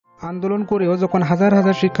আন্দোলন করেও যখন হাজার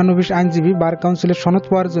হাজার শিক্ষানবিশ আইনজীবী বার কাউন্সিলের সনদ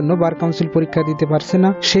পাওয়ার জন্য বার কাউন্সিল পরীক্ষা দিতে পারছে না,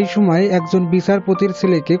 সেই সময় একজন বিচারপতির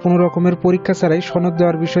ছেলেকে কোনো রকমের পরীক্ষা ছাড়াই সনদ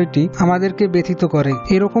দেওয়ার বিষয়টি আমাদেরকে ব্যথিত করে।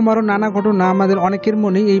 এরকম আরো নানা ঘটনা আমাদের অনেকের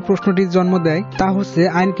মনেই এই প্রশ্নটির জন্ম দেয়, তা হচ্ছে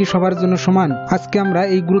আইন কি সবার জন্য সমান? আজকে আমরা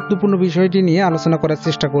এই গুরুত্বপূর্ণ বিষয়টি নিয়ে আলোচনা করার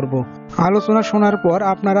চেষ্টা করব। আলোচনা শোনার পর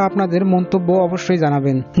আপনারা আপনাদের মন্তব্য অবশ্যই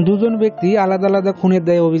জানাবেন। দুজন ব্যক্তি আলাদা আলাদা খুনের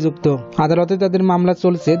দায়ে অভিযুক্ত। আদালতে তাদের মামলা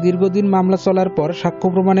চলছে। দীর্ঘদিন মামলা চলার পর সাক্ষ্য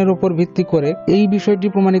প্রমাণের উপর ভিত্তি করে এই বিষয়টি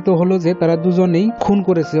প্রমাণিত হলো যে তারা দুজনেই খুন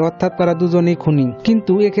করেছে, অর্থাৎ তারা দুজনেই খুনি।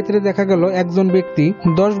 কিন্তু এক্ষেত্রে দেখা গেল একজন ব্যক্তি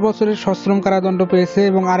 10 বছরের সশ্রম কারাদণ্ড পেয়েছে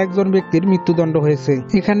এবং আরেকজন ব্যক্তির মৃত্যুদণ্ড হয়েছে।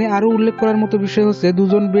 এখানে আরো উল্লেখ করার মতো বিষয় হচ্ছে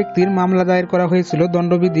দুজন ব্যক্তির মামলা দায়ের করা হয়েছিল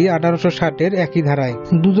দণ্ডবিধি 1860-এর একই ধারায়।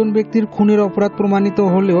 দুজন ব্যক্তির খুনের অপরাধ প্রমাণিত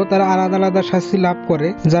হলেও তারা আলাদা আলাদা শাস্তি লাভ করে,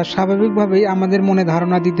 যা স্বাভাবিকভাবেই আমাদের মনে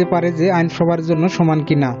ধারণা দিতে পারে যে আইন সবার জন্য সমান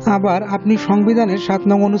কিনা। আবার আপনি সংবিধানের 7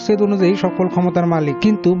 নং অনুচ্ছেদ অনুযায়ী সকল ক্ষমতার মালিক,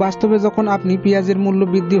 কিন্তু বাস্তবে যখন আপনি পেঁয়াজের মূল্য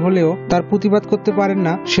বৃদ্ধি হলেও তার প্রতিবাদ করতে পারেন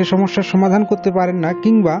না, সে সমস্যার সমাধান করতে পারেন না,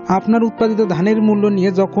 কিংবা আপনার উৎপাদিত ধানের মূল্য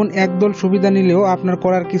নিয়ে যখন একদল সুবিধা নিলেও আপনার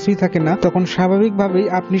করার কিছুই থাকে না, তখন স্বাভাবিকভাবেই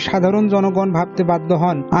আপনি সাধারণ জনগণ ভাবতে বাধ্য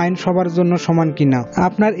হন আইন সবার জন্য সমান কিনা।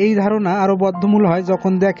 আপনার এই ধারণা আরো বদ্ধমূল হয়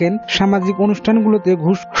যখন দেখেন সামাজিক অনুষ্ঠানগুলোতে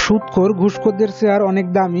ঘুষখোরদের চেয়ার অনেক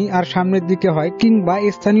দামি আর সামনের দিকে হয়, কিংবা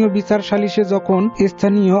স্থানীয় বিচার সালিশে যখন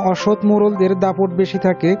স্থানীয় অসৎ মোড়লদের দাপট বেশি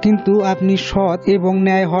থাকে, কিন্তু আপনি সৎ এবং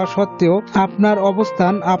ন্যায় হওয়া সত্ত্বেও আপনার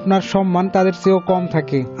অবস্থান, আপনার সম্মান তাদের চেয়েও কম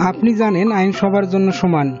থাকে। আপনি জানেন আইন সবার জন্য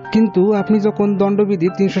সমান, কিন্তু আপনি যখন দণ্ডবিধি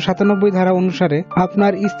 397 ধারা অনুসারে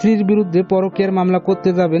আপনার স্ত্রীর বিরুদ্ধে পরকীয়ার মামলা করতে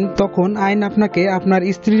যাবেন, তখন আইন আপনাকে আপনার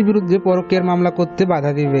স্ত্রীর বিরুদ্ধে পরকীয়ার মামলা করতে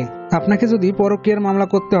বাধা দিবে। আপনাকে যদি পরকীয়ার মামলা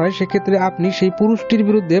করতে হয়, সেক্ষেত্রে আপনি সেই পুরুষটির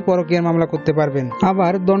বিরুদ্ধে পরকীয়ার মামলা করতে পারবেন।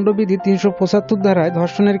 আবার দণ্ডবিধি 375 ধারায়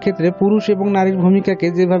ধর্ষণের ক্ষেত্রে পুরুষ এবং নারীর ভূমিকাকে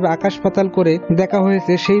যেভাবে আকাশ পাতাল করে দেখা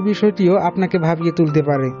হয়েছে, সেই বিষয়টিও আপনাকে ভাবিয়ে তুলতে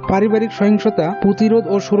পারে। পারিবারিক সহিংসতা প্রতিরোধ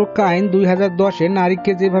ও সুরক্ষা আইন 2010-এ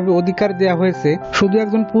নারীকে যেভাবে অধিকার দেওয়া হয়েছে, শুধু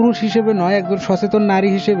একজন পুরুষ হিসেবে নয়, একজন সচেতন নারী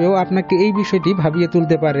হিসেবেও আপনাকে এই বিষয়টি ভাবিয়ে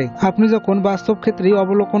তুলতে পারে। আপনি যখন বাস্তব ক্ষেত্রেই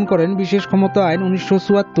অবলোকন করেন বিশেষ ক্ষমতা আইন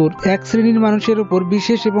 1974 এক শ্রেণীর মানুষের উপর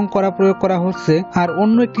বিশেষ এবং প্রয়োগ করা হচ্ছে আর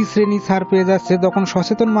অন্য একটি শ্রেণী ছাড় পেয়ে যাচ্ছে, তখন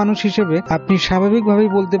সচেতন মানুষ হিসেবে আপনি স্বাভাবিকভাবেই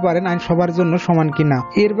বলতে পারেন আইন সবার জন্য সমান কিনা।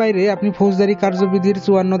 এর বাইরে আপনি ফৌজদারি কার্যবিধির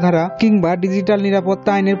 54 ধারা কিংবা ডিজিটাল নিরাপত্তা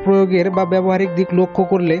আইনের প্রয়োগের বা ব্যবহারিক দিক লক্ষ্য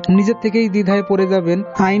করলে নিজের থেকেই দ্বিধায় পড়ে যাবেন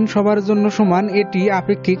আইন সবার জন্য সমান এটি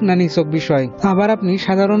আপেক্ষিক না নিছক বিষয়। আবার আপনি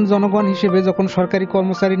সাধারণ জনগণ হিসেবে যখন সরকারি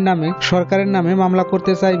কর্মচারীর নামে, সরকারের নামে মামলা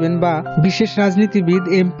করতে চাইবেন বা বিশেষ রাজনীতিবিদ,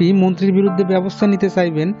 এমপি, মন্ত্রীর বিরুদ্ধে ব্যবস্থা নিতে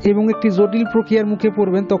চাইবেন এবং একটি জটিল প্রক্রিয়ার মুখে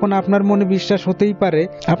পড়বেন, তখন আপনার মনে বিশ্বাস হতেই পারে,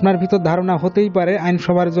 আপনার ভিতর ধারণা হতেই পারে আইন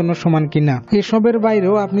সবার জন্য সমান কিনা। এসবের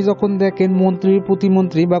বাইরেও আপনি যখন দেখেন মন্ত্রী,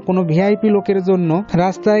 প্রতিমন্ত্রী বা কোনো ভিআইপি লোকের জন্য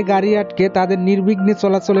রাস্তায় গাড়ি আটকে তাদের নির্বিঘ্নে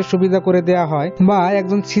চলাচলের সুবিধা করে দেয়া হয়, বা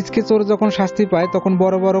একজন ছিচকে চোর যখন শাস্তি পায়, তখন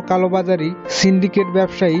বড় বড় কালোবাজারি, সিন্ডিকেট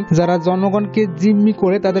ব্যবসায়ী যারা জনগণকে জিম্মি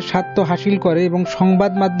করে তাদের স্বার্থ হাসিল করে এবং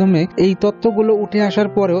সংবাদ মাধ্যমে এই তথ্যগুলো উঠে আসার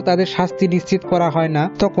পরেও তাদের শাস্তি নিশ্চিত করা হয় না,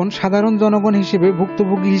 তখন সাধারণ জনগণ হিসেবে,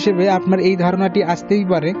 ভুক্তভোগী হিসেবে আপনার এই ধারণাটি আসতেই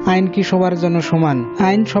পারে আইন কি সবার জন্য সমান।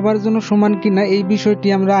 আইন সবার জন্য সমান কিনা এই বিষয়টি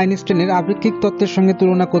আমরা আইনস্টাইনের আপেক্ষিক তত্ত্বের সঙ্গে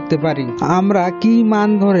তুলনা করতে পারি। আমরা কি মান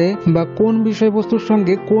ধরে বা কোন বিষয়বস্তুর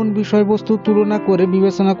সঙ্গে কোন বিষয়বস্তু তুলনা করে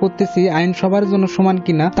বিবেচনা করতেছি আইন সবার জন্য সমান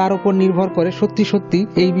কিনা, তার উপর নির্ভর করে সত্যি সত্যি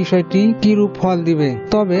এই বিষয়টি কি রূপ ফল দিবে।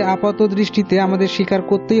 তবে আপাত দৃষ্টিতে আমাদের স্বীকার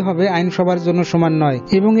করতেই হবে আইন সবার জন্য সমান নয়,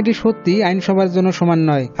 এবং এটি সত্যি আইন সবার জন্য সমান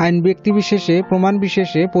নয়। আইন ব্যক্তি বিশেষে, প্রমাণ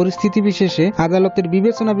বিশেষে, পরিস্থিতি বিশেষে, আদালতের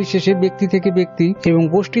বিবেচনা বিশেষে ব্যক্তি থেকে ব্যক্তি এবং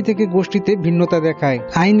গোষ্ঠী থেকে গোষ্ঠীতে ভিন্নতা দেখায়।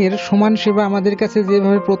 আইনের সমান সেবা আমাদের কাছে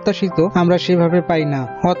যেভাবে প্রত্যাশিত আমরা সেভাবে পাই না।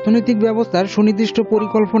 অর্থনৈতিক ব্যবস্থার সুনির্দিষ্ট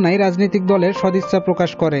পরিকল্পনায় রাজনৈতিক দলের সদিচ্ছা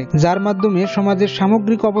প্রকাশ করে, যার মাধ্যমে সমাজের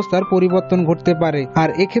সামগ্রিক অবস্থার পরিবর্তন ঘটতে পারে। আর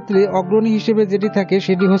এক্ষেত্রে অগ্রণী হিসেবে যেটি থাকে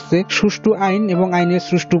সেটি হচ্ছে সুষ্ঠু আইন এবং আইনের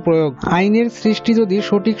সুষ্ঠু প্রয়োগ। আইনের সৃষ্টি যদি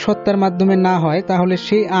সঠিক সত্তার মাধ্যমে না হয়, তাহলে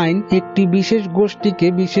সেই আইন একটি বিশেষ গোষ্ঠীকে,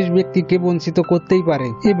 বিশেষ ব্যক্তিকে বঞ্চিত করতেই পারে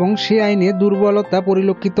এবং সে আইনে দুর্বলতা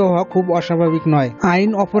পরিলক্ষিত হওয়া খুব অস্বাভাবিক নয়। আইন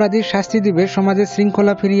অপরাধীর শাস্তি দিবে, সমাজের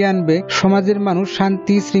শৃঙ্খলা ফিরিয়ে আনবে, সমাজের মানুষ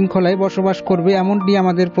শান্তি শৃঙ্খলায় বসবাস করবে, এমনটি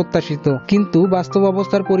আমাদের প্রত্যাশিত। কিন্তু বাস্তব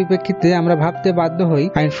অবস্থার পরিপ্রেক্ষিতে আমরা ভাবতে বাধ্য হই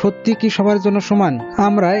আইন সত্যি কি সবার জন্য সমান।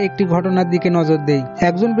 আমরা একটি ঘটনার দিকে নজর দেই।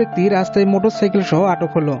 একজন ব্যক্তি রাস্তায় মোটরসাইকেল সহ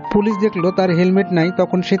আটক হলো। পুলিশ দেখলো তার হেলমেট নাই,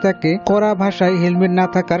 তখন সে তাকে কড়া ভাষায় হেলমেট না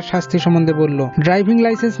থাকার শাস্তি সম্বন্ধে বলল। ড্রাইভিং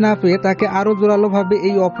লাইসেন্স না পেয়ে তাকে আরো জোরালো ভাবে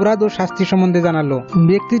এই অপরাধ ও শাস্তি সম্বন্ধে জানালো।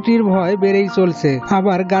 ব্যক্তিটির ভয় বেড়েই চলছে।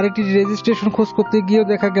 আবার গাড়িটির রেজিস্ট্রেশন খোঁজ করতে গিয়েও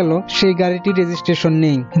দেখা গেল সেই গাড়িটির রেজিস্ট্রেশন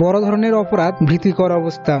নেই। বড় ধরনের অপরাধ, ভীতিকর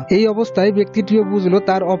অবস্থা। এই অবস্থায় ব্যক্তিটিও বুঝলো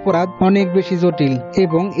তার অপরাধ অনেক বেশি জটিল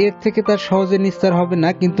এবং এর থেকে তার সহজে নিস্তার হবে না,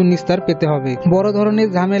 কিন্তু নিস্তার পেতে হবে। বড় ধরনের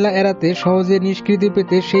ঝামেলা এড়াতে, সহজে নিষ্কৃতি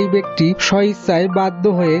পেতে সেই ব্যক্তি স্বইচ্ছায় বাধ্য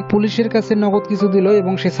হয়ে পুলিশের কাছে নগদ কিছু দিল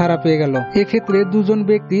এবং সে ছাড়া পেয়ে গেল। এক্ষেত্রে দুজন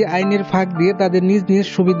ব্যক্তি আইনের ফাঁক দিয়ে তাদের নিজ নিজ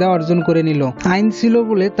সুবিধা অর্জন করে নিল। আইন ছিল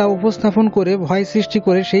বলে তা উপস্থাপন করে ভয় সৃষ্টি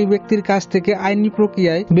করে সেই ব্যক্তির কাছ থেকে আইনি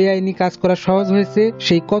প্রক্রিয়ায় বেআইনি কাজ করা সহজ হয়েছে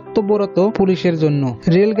সেই কর্তব্যরত পুলিশের জন্য।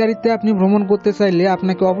 রেলগাড়িতে আপনি ভ্রমণ করতে চাইলে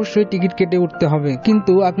আপনাকে অবশ্যই টিকিট কেটে উঠতে হবে,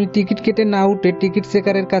 কিন্তু আপনি টিকিট কেটে না উঠে টিকিট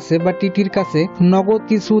চেকারের কাছে বা টিটির কাছে নগদ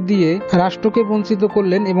কিছু দিয়ে রাষ্ট্রকে বঞ্চিত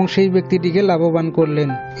করলেন এবং সেই ব্যক্তিটিকে লাভবান করলেন।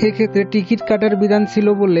 এক্ষেত্রে টিকিট কাটার বিধান ছিল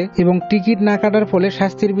বলে এবং টিকিট না কাটার ফলে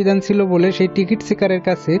শাস্তির বিধান ছিল বলে সেই টিকিট চেকারের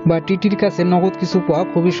কাছে বা টিটির কাছে নগদ কিছু পাওয়া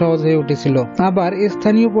খুবই সহজ হয়ে উঠেছিল। আবার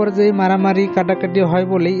স্থানীয় পর্যায়ে মারামারি কাটাকাটি হয়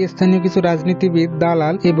বলেই স্থানীয় কিছু রাজনীতিবিদ,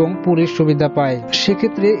 দালাল এবং পুলিশ সুবিধা পায়।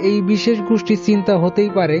 সেক্ষেত্রে এই বিশেষ গোষ্ঠীর চিন্তা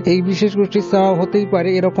হতেই পারে, এই বিশেষ গোষ্ঠীর চাওয়া হতেই পারে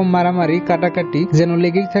এরকম মারামারি কাটাকাটি যেন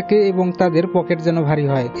লেগেই থাকে এবং তাদের পকেট যেন ভারী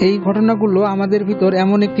হয়। এই ঘটনাগুলো আমাদের ভিতর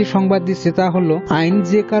এমন একটি সংবাদ দিচ্ছে, তা হলো আইন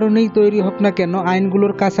যে কারণেই তৈরি হোক না কেন,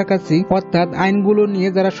 আইনগুলোর কাছাকাছি অর্থাৎ আইনগুলো নিয়ে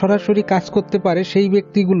যারা সরাসরি কাজ করতে পারে সেই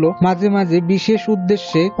ব্যক্তিগুলো মাঝে মাঝে বিশেষ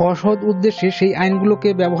উদ্দেশ্যে, অসৎ উদ্দেশ্যে সেই আইনগুলোকে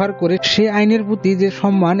ব্যবহার করে সে আইনের প্রতি যে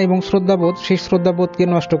সম্মান এবং শ্রদ্ধাবোধ, সেই শ্রদ্ধাবোধকে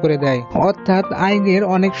নষ্ট করে দেয়। অর্থাৎ আইনের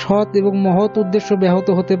অনেক সৎ এবং মহৎ উদ্দেশ্য ব্যাহত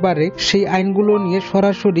হতে পারে সেই আইনগুলো নিয়ে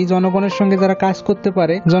সরাসরি জনগণের সঙ্গে যারা কাজ করতে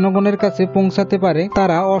পারে, জনগণের কাছে পৌঁছাতে পারে,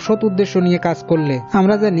 তারা অসৎ উদ্দেশ্য নিয়ে কাজ করলে।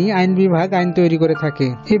 আমরা জানি আইন বিভাগ আইন তৈরি করে থাকে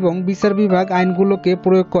এবং বিচার বিভাগ আইনগুলোকে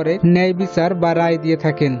প্রয়োগ করে ন্যায় বিচার বা রায় দিয়ে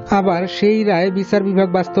থাকেন। আবার সেই রায় বিচার বিভাগ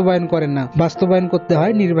বাস্তবায়ন করে না, বাস্তবায়ন করতে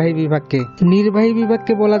হয় নির্বাহী বিভাগকে। নির্বাহী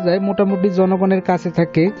বিভাগকে বলা যায় মোটামুটি জনগণের কাছে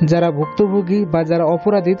থাকে, যারা ভুক্তভোগী বা যারা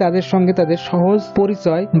অপরাধী তাদের সঙ্গে তাদের সহজ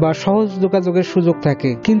পরিচয় বা সহজ যোগাযোগের সুযোগ থাকে,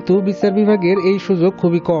 কিন্তু বিচার বিভাগের এই সুযোগ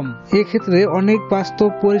খুবই কম। এক্ষেত্রে অনেক বাস্তব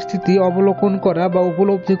পরিস্থিতি অবলোকন করা বা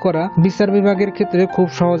উপলব্ধি করা বিচার বিভাগের ক্ষেত্রে খুব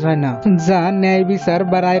সহজ হয় না, যা ন্যায় বিচার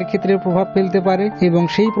বা রায়ের ক্ষেত্রে প্রভাব ফেলতে পারে এবং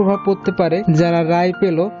সেই প্রভাব পড়তে পারে যারা রায়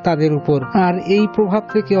পেল তাদের উপর। আর এই প্রভাব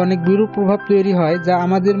থেকে অনেক বিরূপ প্রভাব তৈরি হয় যা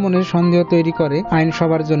আমাদের মনে সন্দেহ তৈরি করে আইন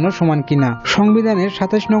সবার জন্য সমান কিনা। সংবিধানের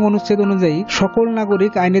 27 নং অনুচ্ছেদ অনুযায়ী সকল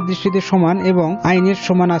নাগরিক আইনের দৃষ্টিতে সমান এবং আইনের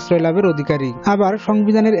সমান আশ্রয় লাভের অধিকারী। আবার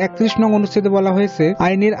সংবিধানের 31 নং অনুচ্ছেদে বলা হয়েছে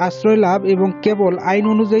আইনের আশ্রয় লাভ এবং কেবল আইন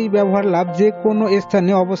অনুযায়ী ব্যবহার লাভ যে কোনো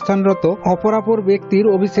স্থানে অবস্থানরত অপরাপর ব্যক্তির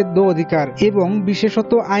অবিচ্ছেদ্য অধিকার এবং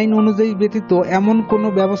বিশেষত আইন অনুযায়ী ব্যতীত এমন কোনো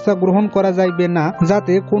ব্যবস্থা গ্রহণ করা যাইবে না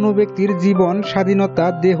যাতে কোনো ব্যক্তির জীবন, স্বাধীনতা,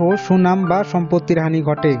 দেহ, সুনাম বা সম্পত্তির হানি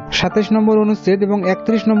ঘটে। 27 নম্বর অনুচ্ছেদ এবং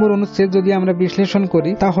 31 নম্বর অনুচ্ছেদ যদি আমরা বিশ্লেষণ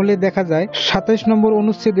করি তাহলে দেখা যায় 27 নম্বর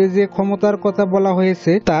অনুচ্ছেদে যে ক্ষমতার কথা বলা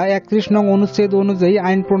হয়েছে তা 31 নং অনুচ্ছেদ অনুযায়ী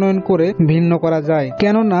আইন প্রণয়ন করে ভিন্ন করা যায়।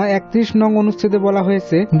 কেননা 31 নং অনুচ্ছেদে বলা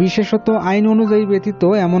হয়েছে বিশেষত আইন অনুযায়ী ব্যতীত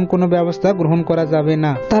এমন কোনো ব্যবস্থা গ্রহণ করা যাবে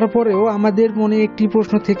না। তারপরেও আমাদের মনে একটি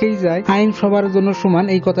প্রশ্ন থেকেই যায়, আইন সবার জন্য সমান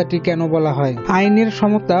এই কথাটি কেন বলা হয়? আইনের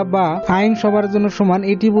সমতা বা আইন সবার জন্য সমান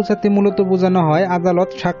এটি বোঝাতে মূলত বোঝানো হয় আদালত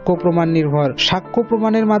সাক্ষ্য প্রমাণ নির্ভর। সাক্ষ্য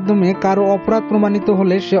প্রমাণের মাধ্যমে কারো অপরাধ প্রমাণিত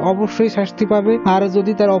হলে সে অবশ্যই শাস্তি পাবে, আর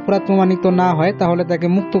যদি তার অপরাধ প্রমাণিত না হয় তাহলে তাকে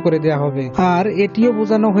মুক্ত করে দেওয়া হবে। আর এটিও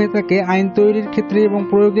বোঝানো হয়ে থাকে আইন তৈরির ক্ষেত্রে এবং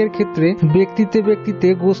প্রয়োগের ক্ষেত্রে ব্যক্তিতে ব্যক্তিতে,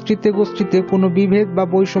 গোষ্ঠীতে গোষ্ঠীতে কোনো বিভেদ বা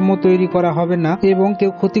বৈষম্য তৈরি করা হবে না এবং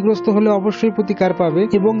কেউ ক্ষতিগ্রস্ত হলে অবশ্যই প্রতিকার পাবে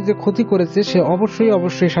এবং যে ক্ষতি করেছে সে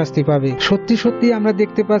অবশ্যই শাস্তি পাবে। সত্যি সত্যি আমরা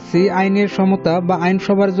দেখতে পাচ্ছি আইনের সমতা বা আইন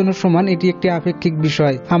সবার জন্য সমান এটি একটি আপেক্ষিক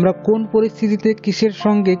বিষয়। আমরা কোন পরিস্থিতিতে কিসের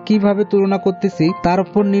সঙ্গে কিভাবে তুলনা করতেছি তার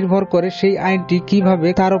উপর নির্ভর করে সেই আইনটি কিভাবে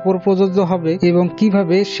তার উপর প্রযোজ্য হবে এবং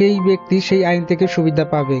কিভাবে সেই ব্যক্তি সেই আইন থেকে সুবিধা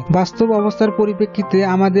পাবে। বাস্তব অবস্থার পরিপ্রেক্ষিতে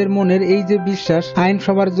আমাদের মনের এই যে বিশ্বাস আইন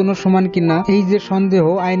সবার জন্য সমান কিনা, এই যে সন্দেহ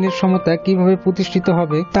আইনের সমতা কিভাবে প্রতিষ্ঠিত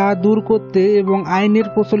হবে তা দূর করতে এবং আইনের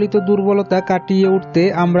প্রচলিত দুর্বলতা কাটিয়ে উঠতে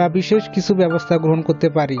আমরা বিশেষ কিছু ব্যবস্থা গ্রহণ করতে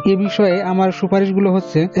পারি। এ বিষয়ে আমার সুপারিশগুলো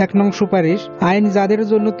হচ্ছে: 1 নং সুপারিশ, আইন যাদের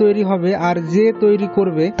জন্য তৈরি হবে আর যে তৈরি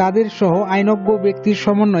করবে তাদের সহ আইনজ্ঞ ব্যক্তির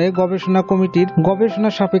সমন্বয়ে গবেষণা কমিটির গবেষণা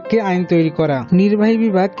সাপেক্ষে আইন তৈরি করা। নির্বাহী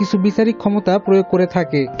বিভাগ কিছু বিচারিক ক্ষমতা প্রয়োগ করে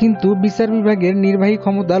থাকে, কিন্তু বিচার বিভাগের নির্বাহী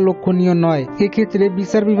ক্ষমতা লক্ষণীয় নয়। এক্ষেত্রে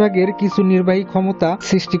বিচার বিভাগের কিছু নির্বাহী ক্ষমতা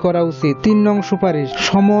সৃষ্টি করা উচিত। 3 নং সুপারিশ,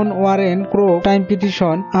 সমন, warrant, ক্রোক, time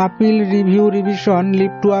petition, appeal, review, revision,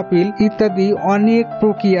 leave to appeal ইত্যাদি অনেক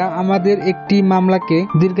প্রক্রিয়া আমাদের একটি মামলাকে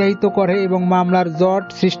দীর্ঘায়িত করে এবং মামলার জট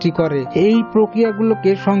সৃষ্টি করে। এই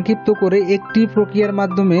প্রক্রিয়াগুলোকে সংক্ষিপ্ত করে একটি প্রক্রিয়ার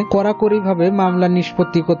মাধ্যমে কড়াকড়িভাবে মামলা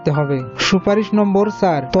নিষ্পত্তি করতে হবে। সুপারিশ নম্বর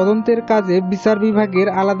 4, তদন্তের কাজে বিচার বিভাগের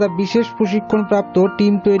আলাদা বিশেষ প্রশিক্ষণপ্রাপ্ত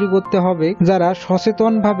টিম তৈরি করতে হবে যারা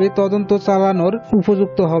সচেতনভাবে তদন্ত চালানোর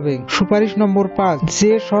উপযুক্ত হবে। সুপারিশ নম্বর 5,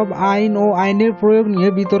 যে সব আইন ও আইনের প্রয়োগ নিয়ে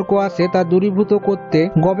বিতর্ক আছে তা দূরীভূত করতে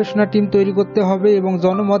গবেষণা টিম তৈরি তৈরি করতে হবে এবং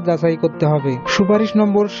জনমত যাচাই করতে হবে। সুপারিশ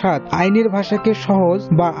নম্বর 7, আইনের ভাষাকে সহজ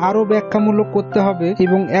বা আরো ব্যাখ্যামূলক করতে হবে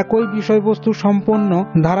এবং একই বিষয়বস্তু সম্পন্ন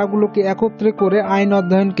ধারাগুলোকে একত্রে করে আইন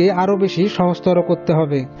অধ্যয়নকে আরো বেশি সহজতর করতে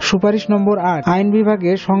হবে। সুপারিশ নম্বর 8, আইন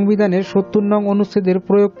বিভাগে সংবিধানের 70 নং অনুচ্ছেদের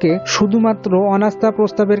প্রয়োগকে শুধুমাত্র অনাস্থা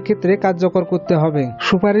প্রস্তাবের ক্ষেত্রে কার্যকর করতে হবে।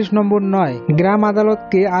 সুপারিশ নম্বর 9, গ্রাম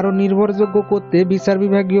আদালতকে আরো নির্ভরযোগ্য করতে বিচার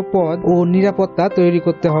বিভাগীয় পদ ও নিরাপত্তা তৈরি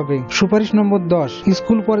করতে হবে। সুপারিশ নম্বর 10,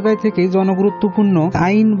 স্কুল পর্যায় থেকে জনগুরুত্বপূর্ণ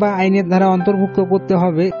আইন বা আইনের ধারা অন্তর্ভুক্ত করতে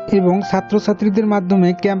হবে এবং ছাত্রছাত্রীদের মাধ্যমে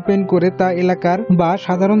ক্যাম্পেইন করে তা এলাকার বা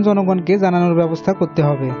সাধারণ জনগণকে জানানোর ব্যবস্থা করতে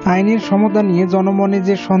হবে। আইনের সমতা নিয়ে জনমনে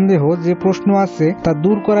যে সন্দেহ, যে প্রশ্ন আছে তা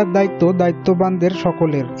দূর করার দায়িত্ব দায়িত্ববানদের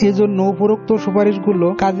সকলের। এজন্য উপরোক্ত সুপারিশগুলো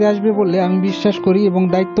কাজে আসবে বলে আমি বিশ্বাস করি এবং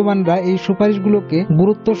দায়িত্ববানরা এই সুপারিশগুলোকে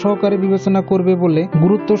গুরুত্ব সহকারে বিবেচনা করবে বলে,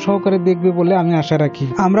 গুরুত্ব সহকারে দেখবে বলে আমি আশা রাখি।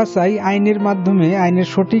 আমরা চাই আইনের মাধ্যমে, আইনের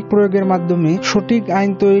সঠিক প্রয়োগের মাধ্যমে, সঠিক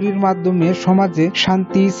আইন তৈরির মাধ্যমে সমাজে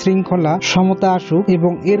শান্তি, শৃঙ্খলা, সমতা আসুক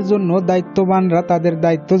এবং এর জন্য দায়িত্ববানরা তাদের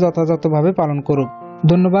দায়িত্ব যথাযথভাবে পালন করুক।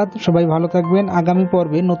 ধন্যবাদ, সবাই ভালো থাকবেন। আগামী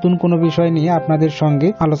পর্বে নতুন কোনো বিষয় নিয়ে আপনাদের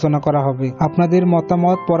সঙ্গে আলোচনা করা হবে। আপনাদের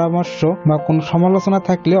মতামত, পরামর্শ বা কোনো সমালোচনা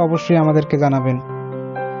থাকলে অবশ্যই আমাদেরকে জানাবেন।